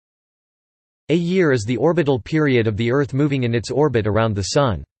A year is the orbital period of the Earth moving in its orbit around the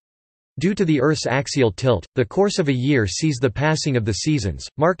Sun. Due to the Earth's axial tilt, the course of a year sees the passing of the seasons,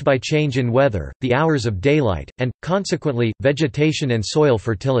 marked by change in weather, the hours of daylight, and, consequently, vegetation and soil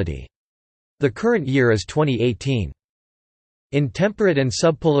fertility. The current year is 2018. In temperate and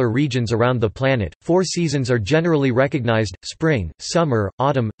subpolar regions around the planet, 4 seasons are generally recognized: spring, summer,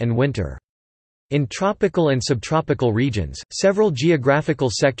 autumn, and winter. In tropical and subtropical regions, several geographical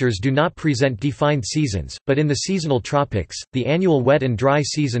sectors do not present defined seasons, but in the seasonal tropics, the annual wet and dry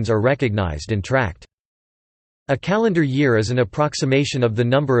seasons are recognized and tracked. A calendar year is an approximation of the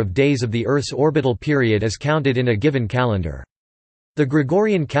number of days of the Earth's orbital period as counted in a given calendar. The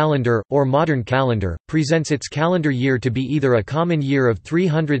Gregorian calendar, or modern calendar, presents its calendar year to be either a common year of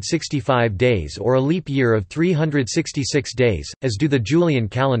 365 days or a leap year of 366 days, as do the Julian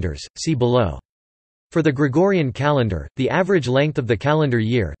calendars, see below. For the Gregorian calendar, the average length of the calendar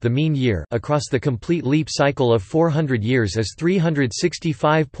year, the mean year across the complete leap cycle of 400 years is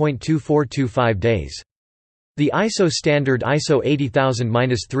 365.2425 days. The ISO standard ISO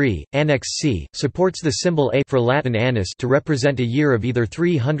 80000-3, Annex C, supports the symbol A for Latin annus to represent a year of either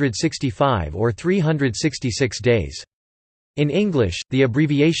 365 or 366 days. In English, the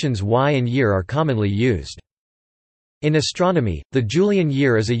abbreviations Y and year are commonly used. In astronomy, the Julian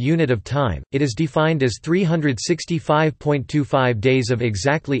year is a unit of time. It is defined as 365.25 days of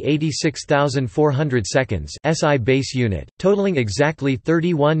exactly 86,400 seconds (SI base unit), totaling exactly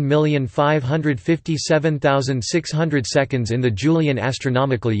 31,557,600 seconds in the Julian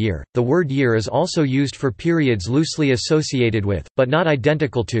astronomical year. The word year is also used for periods loosely associated with, but not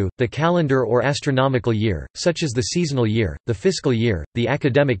identical to, the calendar or astronomical year, such as the seasonal year, the fiscal year, the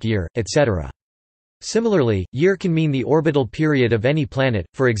academic year, etc. Similarly, year can mean the orbital period of any planet.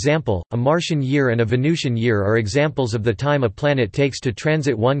 For example, a Martian year and a Venusian year are examples of the time a planet takes to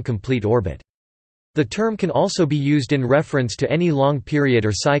transit one complete orbit. The term can also be used in reference to any long period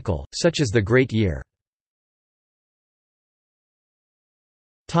or cycle, such as the Great Year.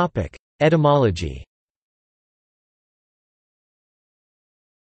 Topic: Etymology.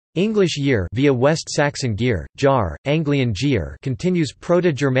 English year via West Saxon gear, jar, Anglian gear continues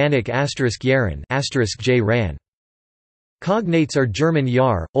Proto-Germanic *jaren *j-ran. Cognates are German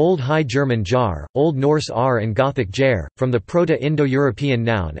Jahr, Old High German Jar, Old Norse ar and Gothic jar, from the Proto-Indo-European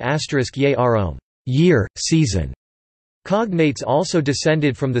noun *jarom, year, season. Cognates also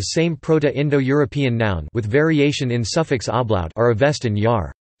descended from the same Proto-Indo-European noun with variation in suffix ablaut are Avestan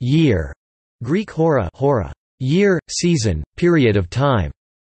Yar, year, Greek hora, year, season, period of time.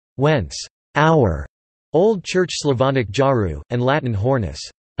 Whence, hour, Old Church Slavonic jaru, and Latin hornus,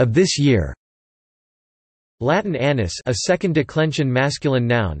 of this year. Latin annus, a second declension masculine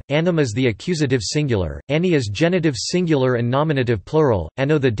noun, annum is the accusative singular, anni is genitive singular and nominative plural,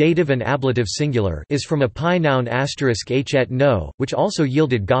 anno the dative and ablative singular is from a PIE noun *h et no, which also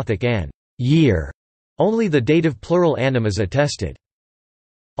yielded Gothic an, year. Only the dative plural annum is attested.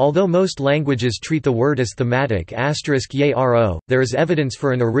 Although most languages treat the word as thematic *yaro, there is evidence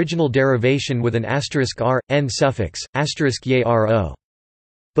for an original derivation with an *r, suffix, *yaro.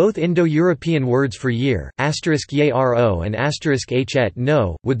 Both Indo-European words for year, *yaro and *h et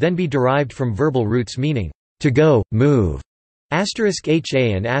no, would then be derived from verbal roots meaning, to go, move, *ha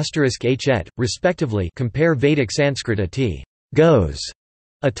and *h et, respectively. Compare Vedic Sanskrit ati, goes,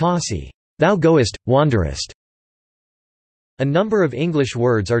 atasi, thou goest, wanderest. A number of English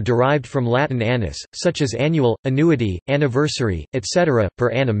words are derived from Latin annus, such as annual, annuity, anniversary, etc. Per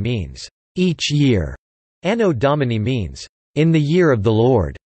annum means, each year. Anno Domini means, in the year of the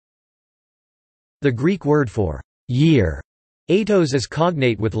Lord. The Greek word for year, aetos, is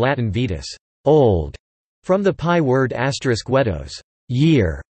cognate with Latin vetus, old, from the PIE word *wetos,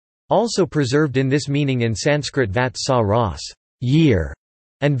 year, also preserved in this meaning in Sanskrit vat sa ras, year,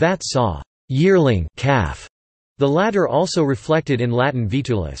 and vat sa, yearling, calf. The latter also reflected in Latin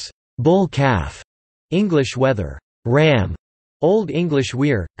vitulus, bull calf, English wether, ram, Old English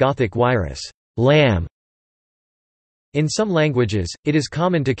weir, Gothic wirus, lamb. In some languages, it is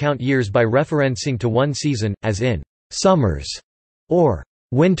common to count years by referencing to one season, as in summers, or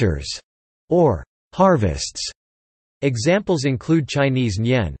winters, or harvests. Examples include Chinese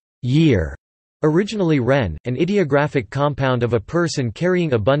nian, year, originally ren, an ideographic compound of a person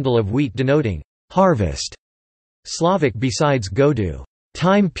carrying a bundle of wheat denoting harvest. Slavic besides godu,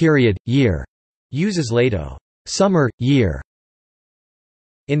 time period, year, uses lato, summer, year.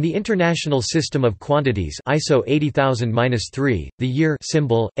 In the International System of Quantities ISO 80000-3, the year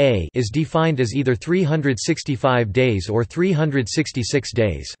symbol A is defined as either 365 days or 366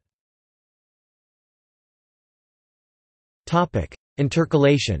 days. Topic: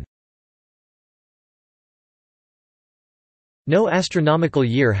 Intercalation. No astronomical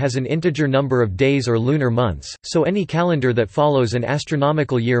year has an integer number of days or lunar months, so any calendar that follows an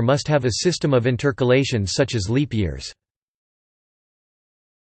astronomical year must have a system of intercalations such as leap years.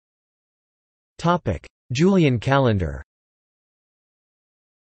 Julian calendar.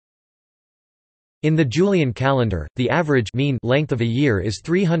 In the Julian calendar, the average mean length of a year is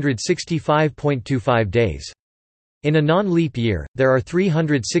 365.25 days. In a non-leap year, there are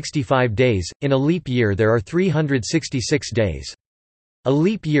 365 days, in a leap year there are 366 days. A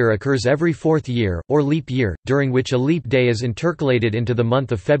leap year occurs every fourth year, or leap year, during which a leap day is intercalated into the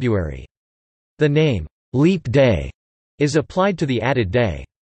month of February. The name, leap day, is applied to the added day.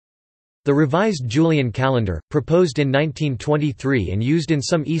 The revised Julian calendar, proposed in 1923 and used in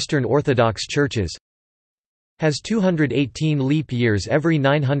some Eastern Orthodox churches, has 218 leap years every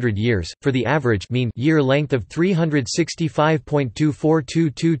 900 years, for the average mean year length of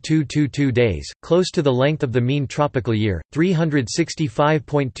 365.242222 days, close to the length of the mean tropical year,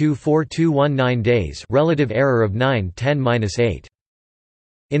 365.24219 days, relative error of 9×10⁻⁸.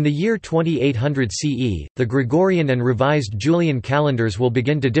 In the year 2800 CE, the Gregorian and revised Julian calendars will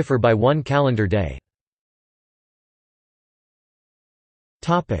begin to differ by one calendar day.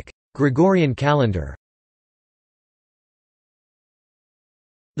 Gregorian calendar.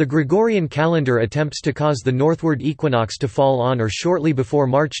 The Gregorian calendar attempts to cause the northward equinox to fall on or shortly before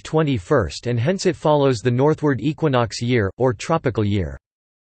March 21 and hence it follows the northward equinox year, or tropical year.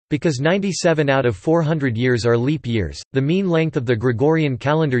 Because 97 out of 400 years are leap years, the mean length of the Gregorian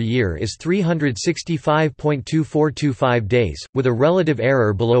calendar year is 365.2425 days, with a relative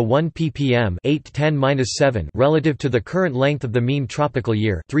error below 1 ppm 8×10⁻⁷ relative to the current length of the mean tropical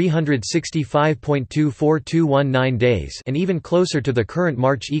year 365.24219 days and even closer to the current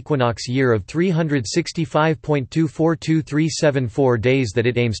March equinox year of 365.242374 days that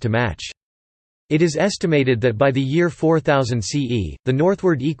it aims to match. It is estimated that by the year 4000 CE, the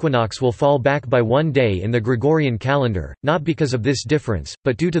northward equinox will fall back by one day in the Gregorian calendar, not because of this difference,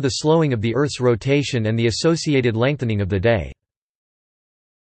 but due to the slowing of the Earth's rotation and the associated lengthening of the day.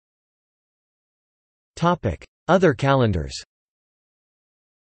 Other calendars.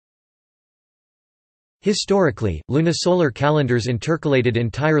 Historically, lunisolar calendars intercalated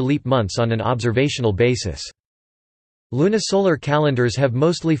entire leap months on an observational basis. Lunisolar calendars have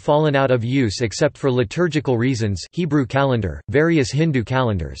mostly fallen out of use except for liturgical reasons, Hebrew calendar, various Hindu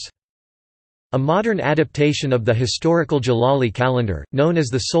calendars. A modern adaptation of the historical Jalali calendar, known as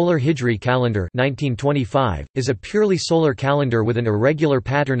the Solar Hijri calendar 1925, is a purely solar calendar with an irregular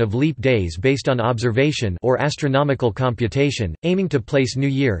pattern of leap days based on observation or astronomical computation, aiming to place New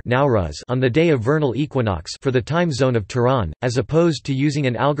Year Nowruz on the day of vernal equinox for the time zone of Tehran, as opposed to using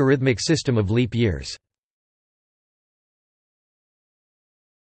an algorithmic system of leap years.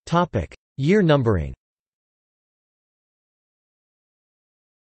 Year numbering.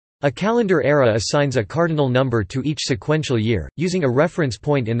 A calendar era assigns a cardinal number to each sequential year, using a reference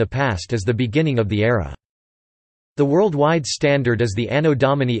point in the past as the beginning of the era. The worldwide standard is the Anno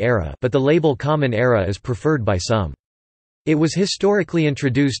Domini era, but the label Common Era is preferred by some. It was historically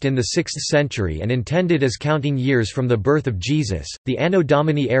introduced in the 6th century and intended as counting years from the birth of Jesus. The Anno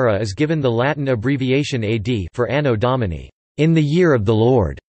Domini era is given the Latin abbreviation AD for Anno Domini, in the year of the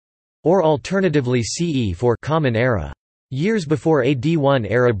Lord, or alternatively CE for Common Era. Years before AD 1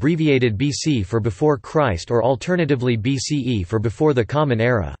 are abbreviated BC for before Christ or alternatively BCE for before the Common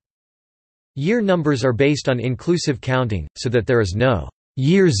Era. Year numbers are based on inclusive counting, so that there is no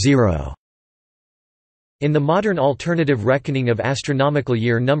year zero. In the modern alternative reckoning of astronomical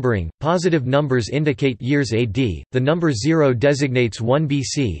year numbering, positive numbers indicate years AD, the number 0 designates 1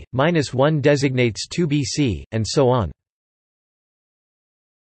 BC, -1 designates 2 BC, and so on.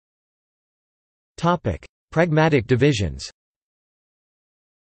 Pragmatic divisions.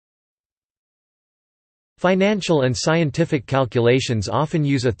 Financial and scientific calculations often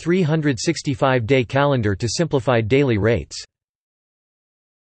use a 365-day calendar to simplify daily rates.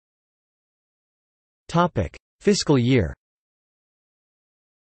 Fiscal year.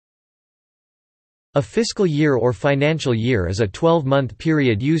 A fiscal year or financial year is a 12-month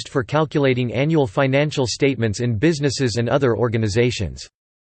period used for calculating annual financial statements in businesses and other organizations.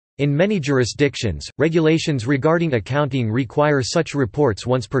 In many jurisdictions, regulations regarding accounting require such reports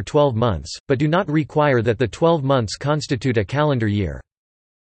once per 12 months, but do not require that the 12 months constitute a calendar year.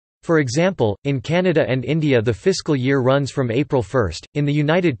 For example, in Canada and India the fiscal year runs from April 1, in the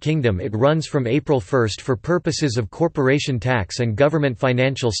United Kingdom it runs from April 1 for purposes of corporation tax and government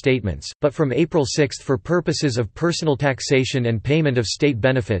financial statements, but from April 6 for purposes of personal taxation and payment of state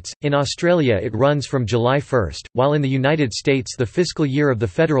benefits. In Australia it runs from July 1, while in the United States the fiscal year of the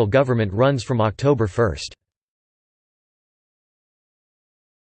federal government runs from October 1.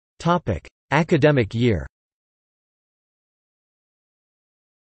 Academic year.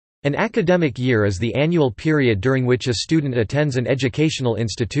 An academic year is the annual period during which a student attends an educational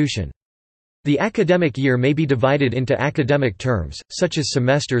institution. The academic year may be divided into academic terms, such as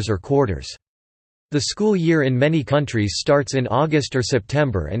semesters or quarters. The school year in many countries starts in August or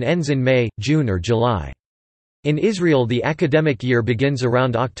September and ends in May, June or July. In Israel, the academic year begins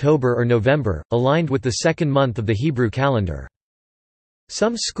around October or November, aligned with the second month of the Hebrew calendar.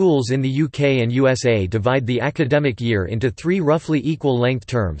 Some schools in the UK and USA divide the academic year into 3 roughly equal-length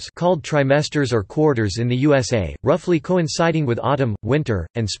terms called trimesters or quarters in the USA, roughly coinciding with autumn, winter,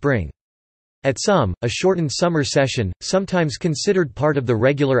 and spring. At some, a shortened summer session, sometimes considered part of the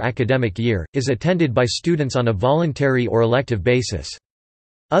regular academic year, is attended by students on a voluntary or elective basis.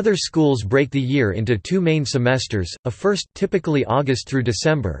 Other schools break the year into 2 main semesters, a first, typically August through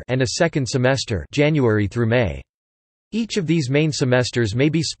December, and a second semester, January through May. Each of these main semesters may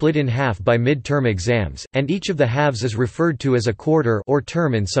be split in half by mid-term exams, and each of the halves is referred to as a quarter or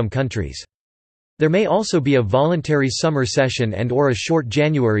term in some countries. There may also be a voluntary summer session and/or a short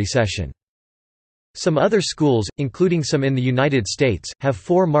January session. Some other schools, including some in the United States, have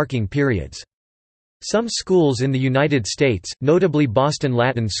 4 marking periods. Some schools in the United States, notably Boston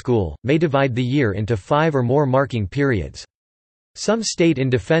Latin School, may divide the year into 5 or more marking periods. Some state in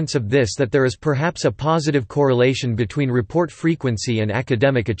defense of this that there is perhaps a positive correlation between report frequency and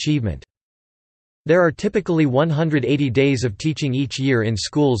academic achievement. There are typically 180 days of teaching each year in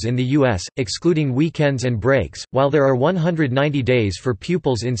schools in the U.S., excluding weekends and breaks, while there are 190 days for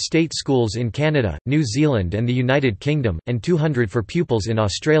pupils in state schools in Canada, New Zealand and the United Kingdom, and 200 for pupils in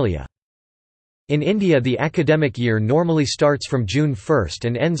Australia. In India, the academic year normally starts from June 1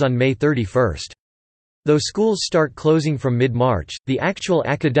 and ends on May 31. Though schools start closing from mid-March, the actual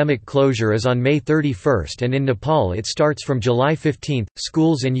academic closure is on May 31, and in Nepal it starts from July 15.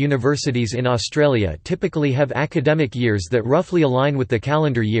 Schools and universities in Australia typically have academic years that roughly align with the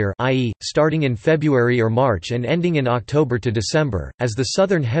calendar year, i.e., starting in February or March and ending in October to December, as the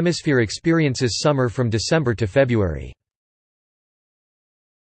Southern Hemisphere experiences summer from December to February.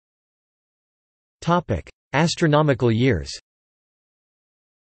 Astronomical years.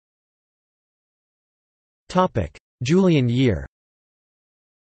 Julian year.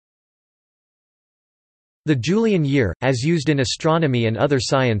 The Julian year, as used in astronomy and other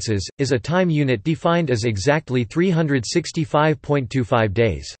sciences, is a time unit defined as exactly 365.25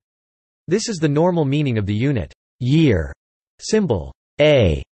 days. This is the normal meaning of the unit year, symbol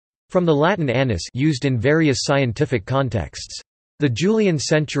A, from the Latin annus, used in various scientific contexts. The Julian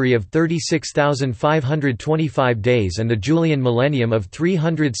century of 36,525 days and the Julian millennium of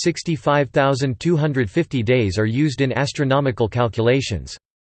 365,250 days are used in astronomical calculations.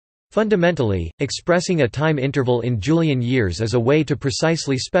 Fundamentally, expressing a time interval in Julian years is a way to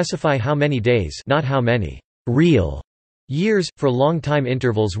precisely specify how many days, not how many real years, for long time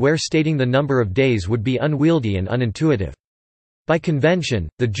intervals where stating the number of days would be unwieldy and unintuitive. By convention,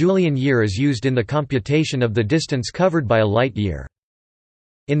 the Julian year is used in the computation of the distance covered by a light year.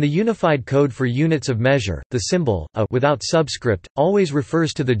 In the Unified Code for Units of Measure, the symbol A without subscript always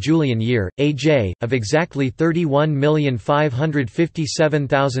refers to the Julian year, AJ, of exactly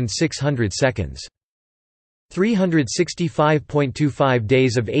 31,557,600 seconds. 365.25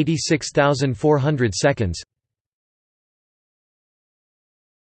 days of 86,400 seconds.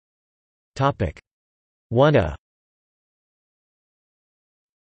 1A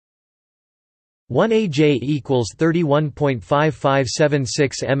 1 AJ equals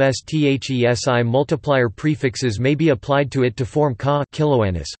 31.5576 msthesi. Multiplier prefixes may be applied to it to form ka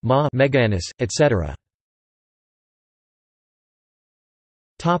kiloannus, ma megaannus, etc.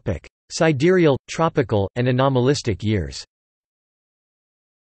 Sidereal, tropical, and anomalistic years.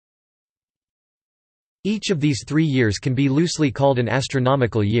 Each of these 3 years can be loosely called an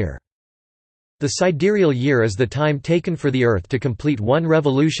astronomical year. The sidereal year is the time taken for the Earth to complete one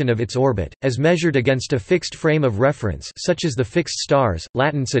revolution of its orbit, as measured against a fixed frame of reference such as the fixed stars,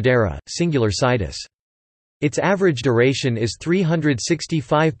 Latin sidera, singular sidus. Its average duration is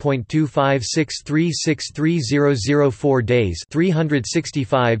 365.256363004 days,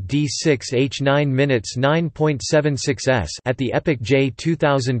 365 d6 h 9 minutes 9.76 s at the epoch J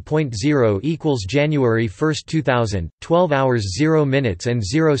 2000.0 equals January 1, 2000, 12 hours 0 minutes and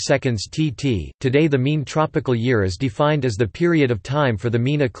 0 seconds TT. Today the mean tropical year is defined as the period of time for the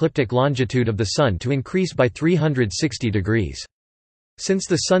mean ecliptic longitude of the Sun to increase by 360 degrees. Since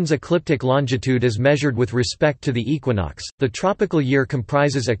the Sun's ecliptic longitude is measured with respect to the equinox, the tropical year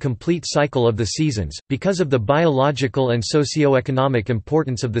comprises a complete cycle of the seasons. Because of the biological and socio-economic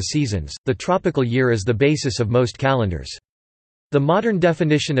importance of the seasons, the tropical year is the basis of most calendars. The modern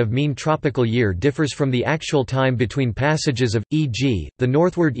definition of mean tropical year differs from the actual time between passages of, e.g., the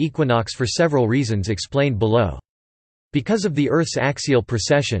northward equinox for several reasons explained below. Because of the Earth's axial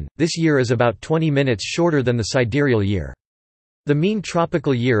precession, this year is about 20 minutes shorter than the sidereal year. The mean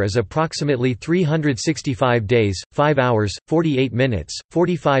tropical year is approximately 365 days, 5 hours, 48 minutes,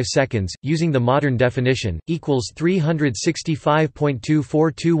 45 seconds, using the modern definition, equals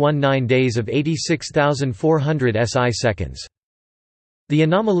 365.24219 days of 86,400 SI seconds. The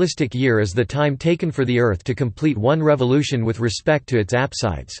anomalistic year is the time taken for the Earth to complete one revolution with respect to its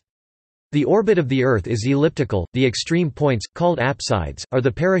apsides. The orbit of the Earth is elliptical. The extreme points, called apsides, are the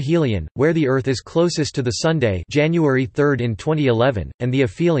perihelion, where the Earth is closest to the Sunday, January 3 in 2011, and the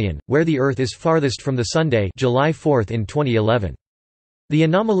aphelion, where the Earth is farthest from the Sunday, July 4 in 2011. The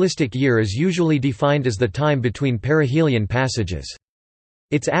anomalistic year is usually defined as the time between perihelion passages.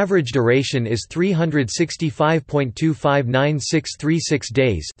 Its average duration is 365.259636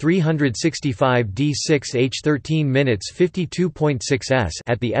 days, 365 d6 h13 minutes 52.6 s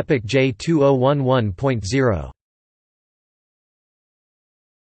at the epoch J2011.0.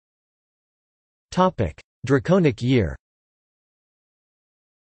 Topic: Draconic year.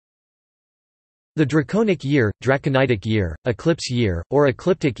 The draconic year, draconitic year, eclipse year, or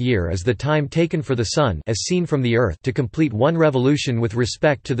ecliptic year is the time taken for the Sun as seen from the Earth to complete one revolution with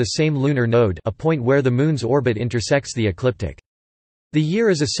respect to the same lunar node, a point where the Moon's orbit intersects the ecliptic. The year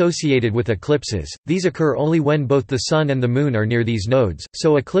is associated with eclipses. These occur only when both the Sun and the Moon are near these nodes,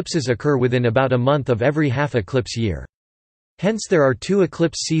 so eclipses occur within about a month of every half-eclipse year. Hence there are 2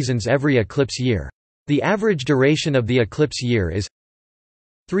 eclipse seasons every eclipse year. The average duration of the eclipse year is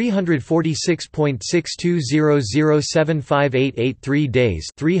 346.6200758883 days,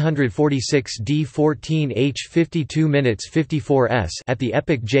 346 d14 h52 minutes 54 s at the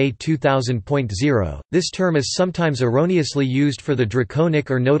epoch J2000.0. This term is sometimes erroneously used for the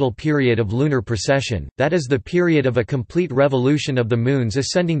draconic or nodal period of lunar precession, that is the period of a complete revolution of the Moon's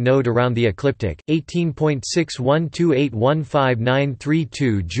ascending node around the ecliptic,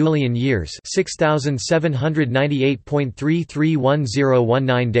 18.6128159932 Julian years,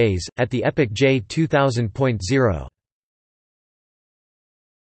 6798.331019 days, at the epoch J2000.0.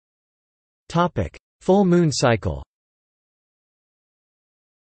 Full moon cycle.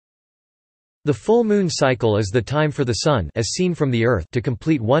 The full moon cycle is the time for the Sun as seen from the Earth to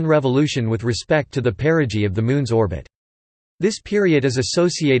complete one revolution with respect to the perigee of the Moon's orbit. This period is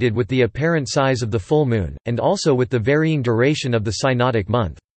associated with the apparent size of the full moon, and also with the varying duration of the synodic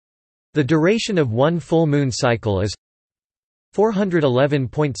month. The duration of one full moon cycle is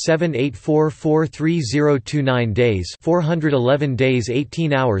 411.78443029 days, 411 days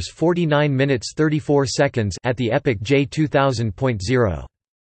 18 hours 49 minutes 34 seconds at the epoch J2000.0.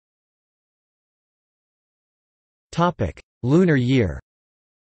 Topic: Lunar year.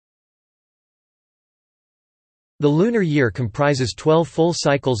 The lunar year comprises 12 full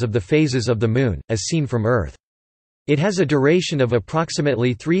cycles of the phases of the Moon, as seen from Earth. It has a duration of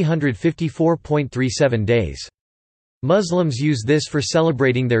approximately 354.37 days. Muslims use this for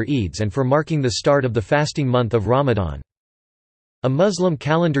celebrating their Eids and for marking the start of the fasting month of Ramadan. A Muslim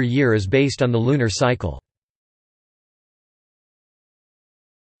calendar year is based on the lunar cycle.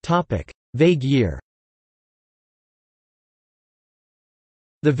 Vague year.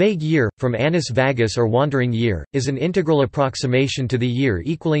 The vague year, from annus vagus or wandering year, is an integral approximation to the year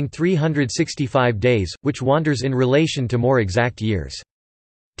equaling 365 days, which wanders in relation to more exact years.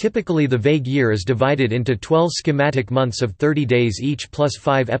 Typically the vague year is divided into 12 schematic months of 30 days each plus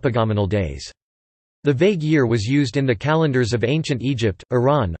 5 epigomenal days. The vague year was used in the calendars of ancient Egypt,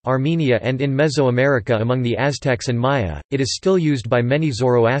 Iran, Armenia and in Mesoamerica among the Aztecs and Maya. It is still used by many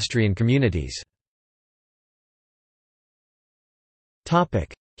Zoroastrian communities.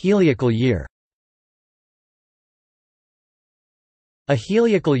 Heliacal year. A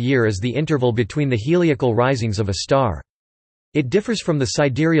heliacal year is the interval between the heliacal risings of a star. It differs from the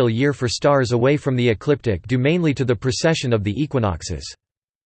sidereal year for stars away from the ecliptic due mainly to the precession of the equinoxes.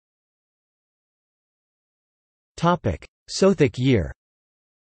 Sothic year.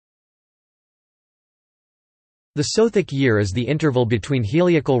 The Sothic year is the interval between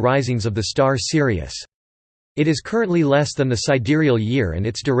heliacal risings of the star Sirius. It is currently less than the sidereal year and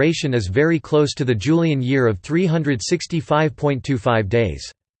its duration is very close to the Julian year of 365.25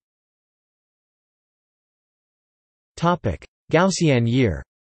 days. Gaussian year.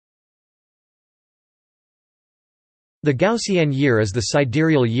 The Gaussian year is the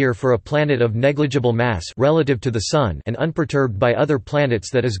sidereal year for a planet of negligible mass relative to the Sun and unperturbed by other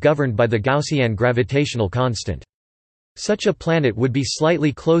planets that is governed by the Gaussian gravitational constant. Such a planet would be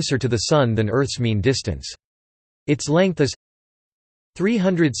slightly closer to the Sun than Earth's mean distance. Its length is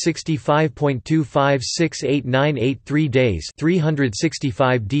 365.256898 days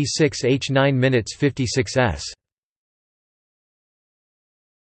 365 d6 h9 minutes 56 s.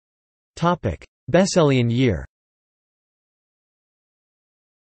 Besselian year.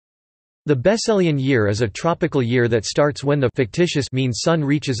 The Besselian year is a tropical year that starts when the fictitious mean sun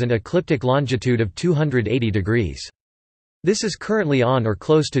reaches an ecliptic longitude of 280 degrees. This is currently on or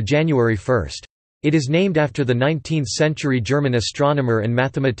close to January 1. It is named after the 19th-century German astronomer and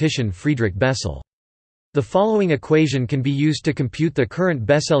mathematician Friedrich Bessel. The following equation can be used to compute the current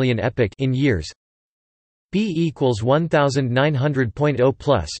Besselian epoch in years. B equals 1900.0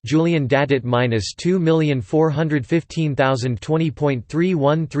 plus Julian datit minus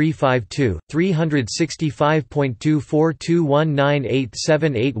 2,415,020.31352,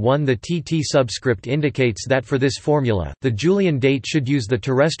 365.2421987881. The TT subscript indicates that for this formula, the Julian date should use the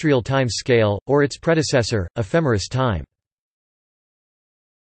terrestrial time scale, or its predecessor, ephemeris time.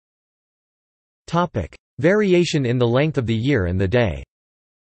 Variation in the length of the year and the day.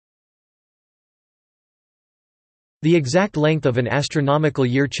 The exact length of an astronomical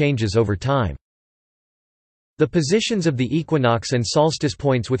year changes over time. The positions of the equinox and solstice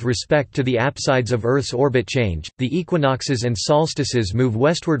points with respect to the apsides of Earth's orbit change. The equinoxes and solstices move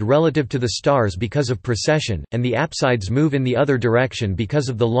westward relative to the stars because of precession, and the apsides move in the other direction because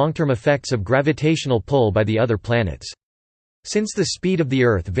of the long-term effects of gravitational pull by the other planets. Since the speed of the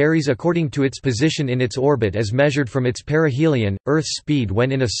Earth varies according to its position in its orbit as measured from its perihelion, Earth's speed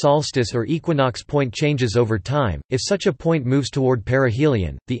when in a solstice or equinox point changes over time. If such a point moves toward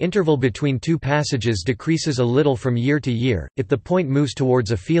perihelion, the interval between two passages decreases a little from year to year. If the point moves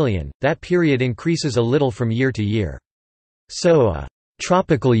towards aphelion, that period increases a little from year to year. So a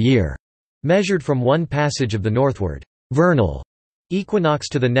tropical year, measured from one passage of the northward vernal equinox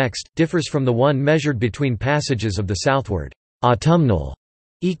to the next, differs from the one measured between passages of the southward autumnal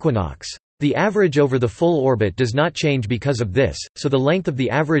equinox. The average over the full orbit does not change because of this, so the length of the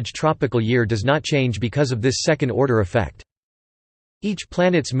average tropical year does not change because of this second-order effect. Each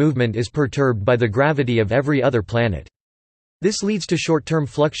planet's movement is perturbed by the gravity of every other planet. This leads to short-term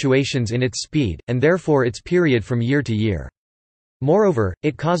fluctuations in its speed, and therefore its period from year to year. Moreover,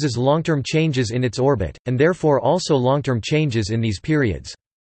 it causes long-term changes in its orbit, and therefore also long-term changes in these periods.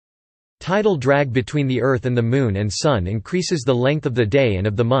 Tidal drag between the Earth and the Moon and Sun increases the length of the day and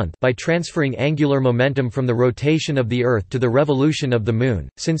of the month by transferring angular momentum from the rotation of the Earth to the revolution of the Moon.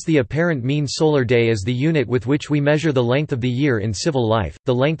 Since the apparent mean solar day is the unit with which we measure the length of the year in civil life,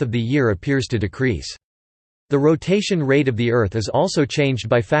 the length of the year appears to decrease. The rotation rate of the Earth is also changed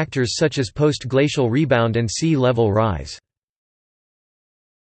by factors such as post-glacial rebound and sea level rise.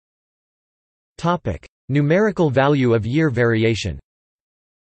 Numerical value of year variation.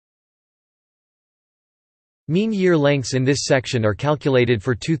 Mean year lengths in this section are calculated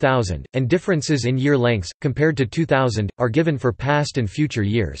for 2000, and differences in year lengths, compared to 2000, are given for past and future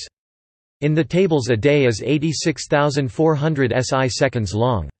years. In the tables, a day is 86,400 SI seconds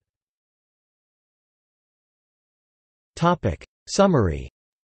long. Summary.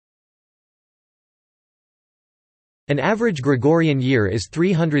 An average Gregorian year is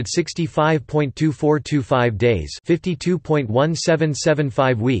 365.2425 days,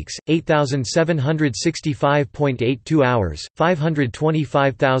 52.1775 weeks, 8765.82 hours,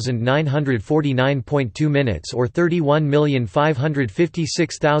 525,949.2 minutes or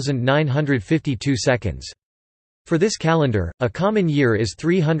 31,556,952 seconds. For this calendar, a common year is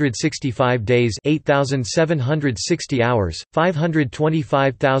 365 days, 8,760 hours,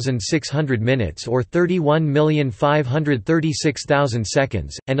 525,600 minutes or 31,536,000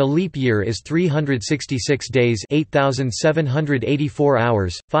 seconds, and a leap year is 366 days, 8,784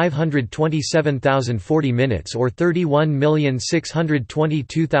 hours, 527,040 minutes or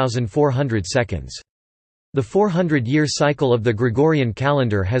 31,622,400 seconds. The 400-year cycle of the Gregorian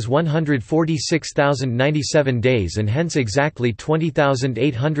calendar has 146,097 days and hence exactly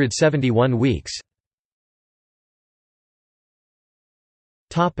 20,871 weeks.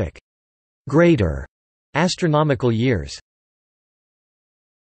 Greater astronomical years.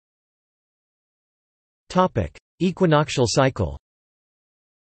 Equinoctial cycle.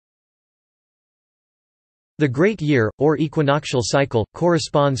 The Great Year, or equinoctial cycle,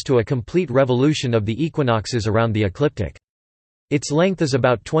 corresponds to a complete revolution of the equinoxes around the ecliptic. Its length is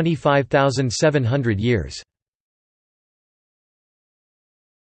about 25,700 years.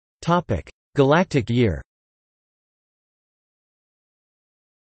 Galactic year.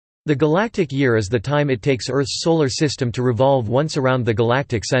 The galactic year is the time it takes Earth's solar system to revolve once around the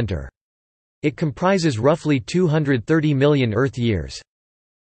galactic center. It comprises roughly 230 million Earth years.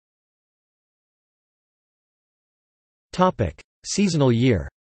 Seasonal year.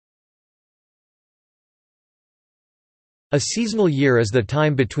 A seasonal year is the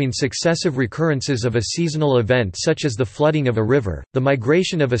time between successive recurrences of a seasonal event such as the flooding of a river, the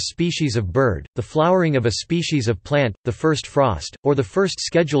migration of a species of bird, the flowering of a species of plant, the first frost, or the first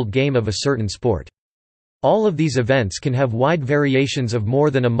scheduled game of a certain sport. All of these events can have wide variations of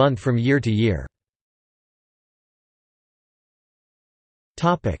more than a month from year to year.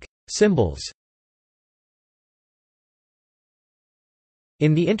 Symbols.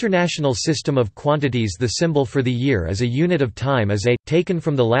 In the International System of Quantities, the symbol for the year as a unit of time is a, taken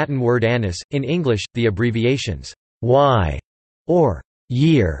from the Latin word annus. In English, the abbreviations y or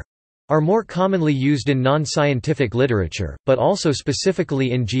year are more commonly used in non-scientific literature, but also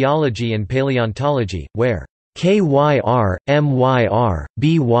specifically in geology and paleontology, where kyr, myr,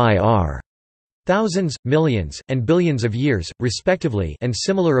 byr thousands, millions, and billions of years, respectively, and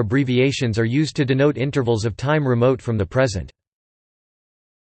similar abbreviations are used to denote intervals of time remote from the present.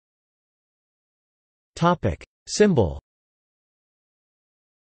 Symbol.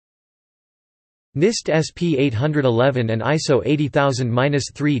 NIST SP 811 and ISO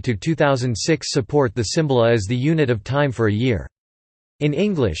 80000-3-2006 support the symbol A as the unit of time for a year. In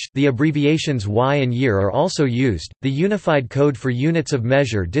English, the abbreviations Y and year are also used. The Unified Code for Units of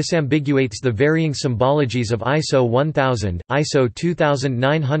Measure disambiguates the varying symbologies of ISO 1000, ISO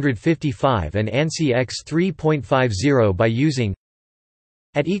 2955 and ANSI X 3.50 by using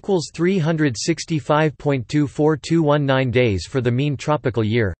at equals 365.24219 days for the mean tropical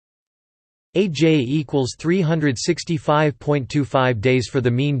year. AJ equals 365.25 days for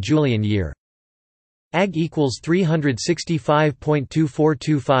the mean Julian year. AG equals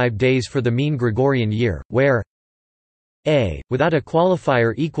 365.2425 days for the mean Gregorian year, where A, without a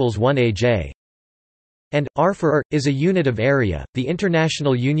qualifier, equals 1 AJ. And R for R is a unit of area. The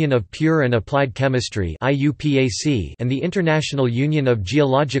International Union of Pure and Applied Chemistry (IUPAC) and the International Union of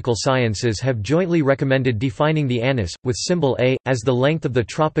Geological Sciences have jointly recommended defining the annus with symbol A as the length of the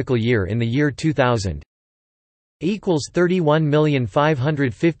tropical year in the year 2000. Equals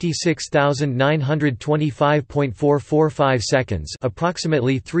 31,556,925.445 seconds,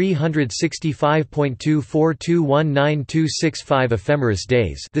 approximately 365.24219.265 ephemeris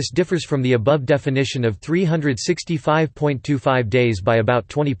days. This differs from the above definition of 365.25 days by about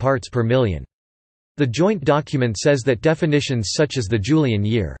 20 parts per million. The joint document says that definitions such as the Julian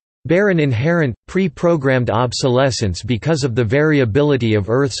year bear an inherent, pre-programmed obsolescence because of the variability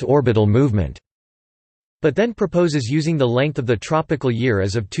of Earth's orbital movement, but then proposes using the length of the tropical year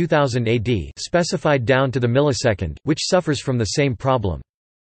as of 2000 AD specified down to the millisecond, which suffers from the same problem.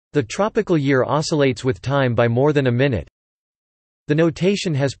 The tropical year oscillates with time by more than a minute. The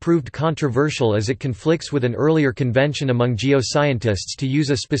notation has proved controversial as it conflicts with an earlier convention among geoscientists to use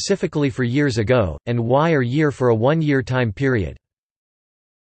a specifically for years ago, and Y or year for a one-year time period.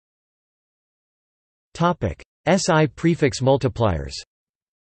 SI prefix multipliers.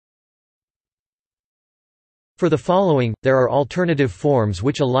 For the following, there are alternative forms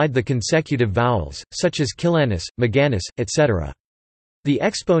which elide the consecutive vowels, such as Kilanus, Maganus, etc. The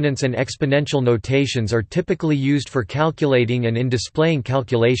exponents and exponential notations are typically used for calculating and in displaying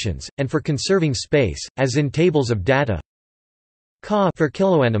calculations, and for conserving space, as in tables of data. Ka for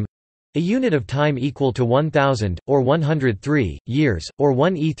kiloannum, a unit of time equal to 1000, or 103, years, or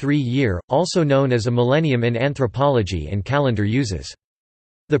 1e3 year, also known as a millennium in anthropology and calendar uses.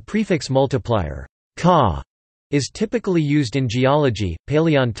 The prefix multiplier, ka, is typically used in geology,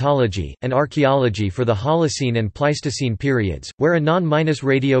 paleontology, and archaeology for the Holocene and Pleistocene periods, where a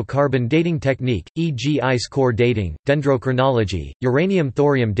non-radiocarbon dating technique, e.g. ice core dating, dendrochronology,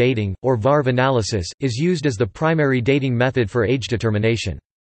 uranium-thorium dating, or VARV analysis, is used as the primary dating method for age determination.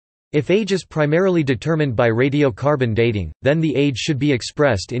 If age is primarily determined by radiocarbon dating, then the age should be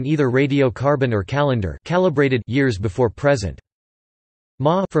expressed in either radiocarbon or calendar calibrated years before present.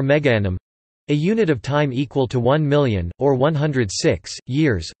 Ma for megaannum, a unit of time equal to 1 million, or 106,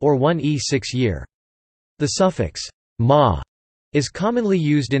 years, or 1e6 year. The suffix ma is commonly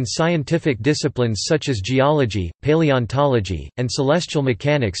used in scientific disciplines such as geology, paleontology, and celestial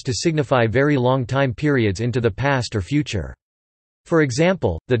mechanics to signify very long time periods into the past or future. For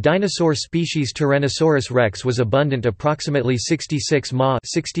example, the dinosaur species Tyrannosaurus rex was abundant approximately 66 ma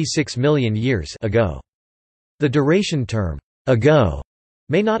 66 million years ago. The duration term ago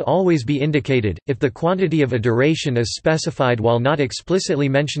may not always be indicated. If the quantity of a duration is specified while not explicitly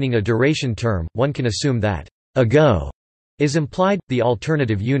mentioning a duration term, one can assume that ago is implied. The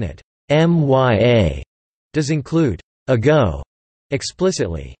alternative unit mya does include ago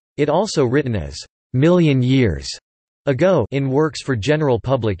explicitly. It also written as million years ago in works for general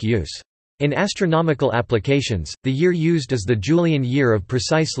public use. In astronomical applications, the year used is the Julian year of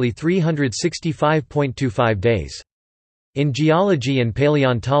precisely 365.25 days. In geology and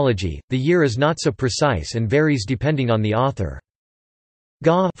paleontology, the year is not so precise and varies depending on the author.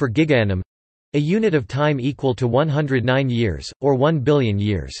 Ga for gigaannum, a unit of time equal to 109 years, or 1 billion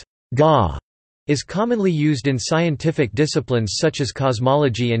years. Ga is commonly used in scientific disciplines such as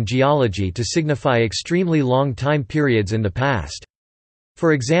cosmology and geology to signify extremely long time periods in the past.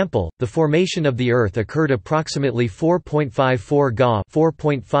 For example, the formation of the Earth occurred approximately 4.54 Ga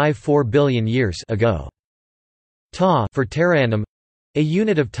 4.54 billion years ago. Ta for teraannum, a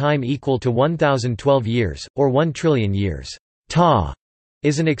unit of time equal to 1012 years, or 1 trillion years. Ta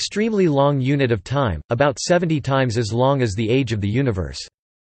is an extremely long unit of time, about 70 times as long as the age of the universe.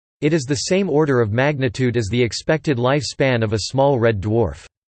 It is the same order of magnitude as the expected lifespan of a small red dwarf.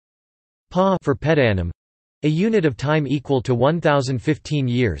 Pa for petaannum, a unit of time equal to 1015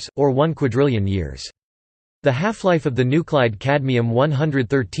 years, or 1 quadrillion years. The half-life of the nuclide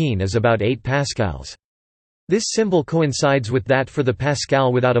cadmium-113 is about 8 pascals. This symbol coincides with that for the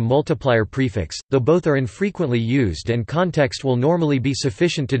pascal without a multiplier prefix, though both are infrequently used and context will normally be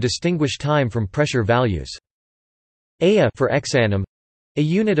sufficient to distinguish time from pressure values. Aya for exannum, a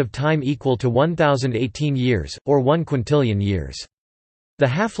unit of time equal to 1018 years, or 1 quintillion years. The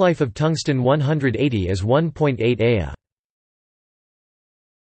half-life of tungsten-180 is 1.8 Aya.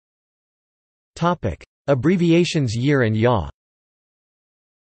 Abbreviations year and Ya.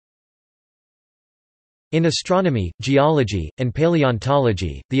 In astronomy, geology, and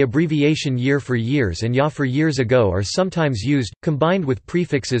paleontology, the abbreviation year for years and Ya for years ago are sometimes used, combined with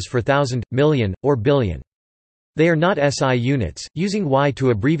prefixes for thousand, million, or billion. They are not SI units, using Y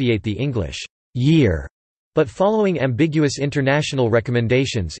to abbreviate the English year, but following ambiguous international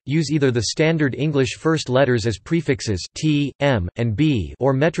recommendations, use either the standard English first letters as prefixes T, M, and B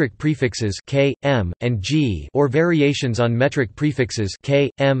or metric prefixes K, M, and G or variations on metric prefixes K,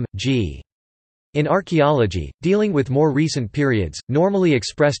 M, G. In archaeology, dealing with more recent periods, normally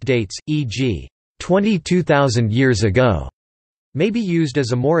expressed dates, e.g., 22,000 years ago, may be used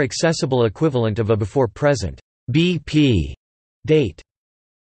as a more accessible equivalent of a before-present BP date.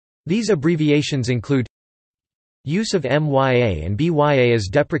 These abbreviations include use of MYA and BYA is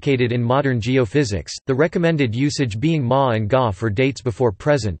deprecated in modern geophysics, the recommended usage being Ma and Ga for dates before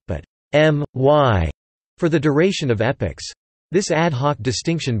present, but MY for the duration of epochs. This ad hoc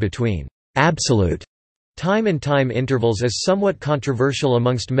distinction between absolute time and time intervals is somewhat controversial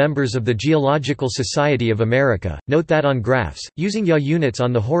amongst members of the Geological Society of America. Note that on graphs, using Ya units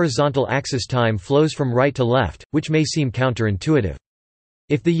on the horizontal axis time flows from right to left, which may seem counterintuitive.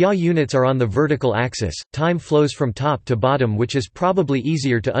 If the Ya units are on the vertical axis, time flows from top to bottom, which is probably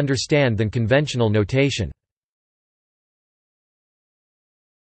easier to understand than conventional notation.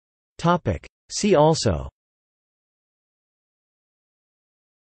 See also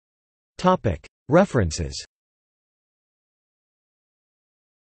References.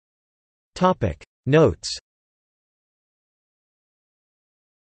 Notes.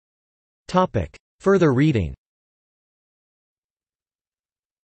 Further reading.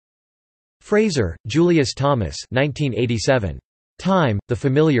 Fraser, Julius Thomas 1987. Time, The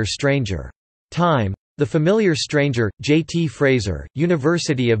Familiar Stranger. Time, The Familiar Stranger, J. T. Fraser,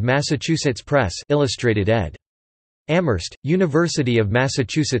 University of Massachusetts Press, Illustrated ed. Amherst, University of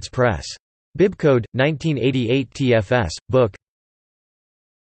Massachusetts Press. Bibcode, 1988 TFS, Book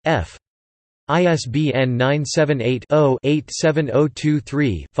F. ISBN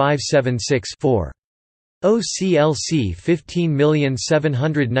 978-0-87023-576-4. OCLC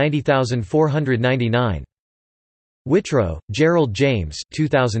 15790499. Whitrow, Gerald James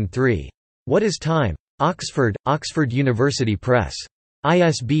 2003. What is Time? Oxford, Oxford University Press.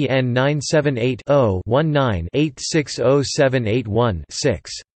 ISBN 978-0-19-860781-6.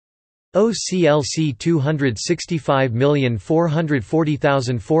 OCLC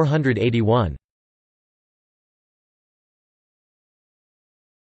 265440481.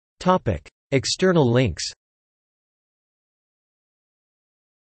 External links.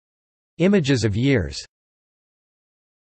 Images of years.